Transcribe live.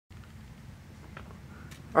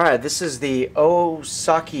Alright, this is the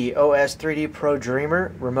Osaki OS-3D Pro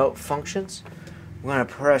Dreamer remote functions. I'm going to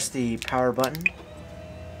press the power button.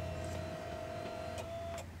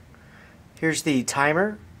 Here's the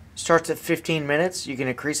timer. Starts at 15 minutes. You can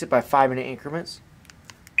increase it by 5-minute increments.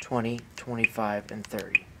 20, 25, and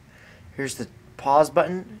 30. Here's the pause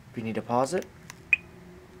button if you need to pause it.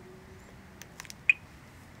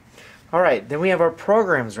 Alright, then we have our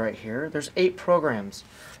programs right here. There's 8 programs.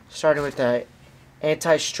 Starting with the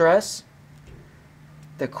anti-stress,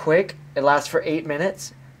 the quick, it lasts for 8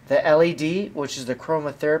 minutes, the LED, which is the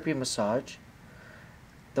chromotherapy massage,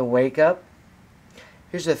 the wake up.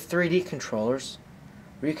 Here's the 3D controllers,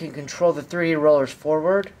 where you can control the 3D rollers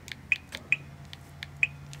forward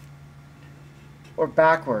or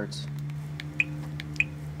backwards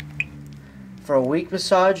for a weak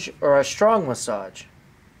massage or a strong massage.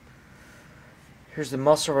 Here's the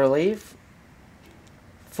muscle relief,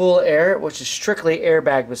 full air, which is strictly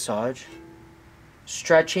airbag massage,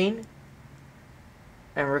 stretching,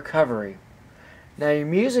 and recovery. Now your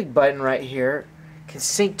music button right here can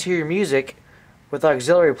sync to your music with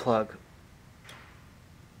auxiliary plug.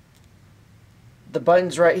 The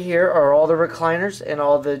buttons right here are all the recliners and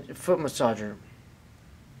all the foot massager.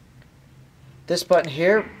 This button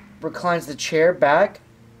here reclines the chair back.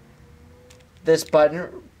 This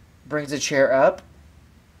button brings the chair up.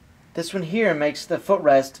 This one here makes the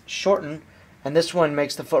footrest shorten, and this one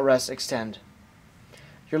makes the footrest extend.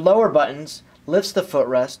 Your lower buttons lifts the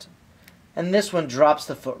footrest, and this one drops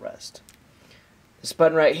the footrest. This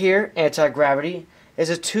button right here, anti-gravity, is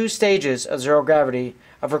a 2 stages of zero gravity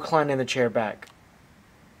of reclining the chair back.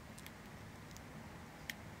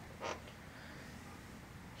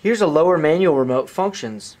 Here's a lower manual remote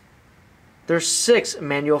functions. There's 6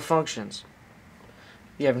 manual functions.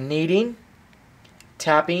 You have kneading,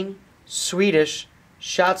 tapping, Swedish,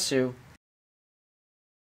 Shatsu,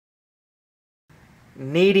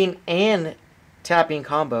 kneading and tapping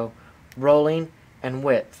combo, rolling, and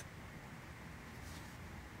width.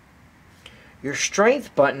 Your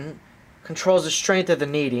strength button controls the strength of the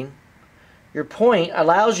kneading. Your point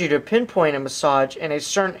allows you to pinpoint a massage in a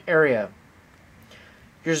certain area.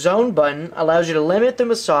 Your zone button allows you to limit the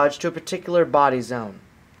massage to a particular body zone.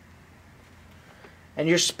 And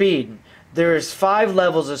your speed. There is 5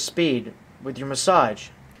 levels of speed with your massage.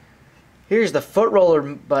 Here's the foot roller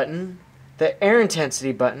button, the air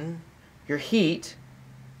intensity button, your heat,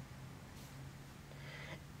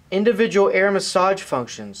 individual air massage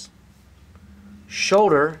functions,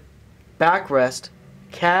 shoulder, backrest,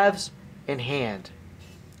 calves, and hand.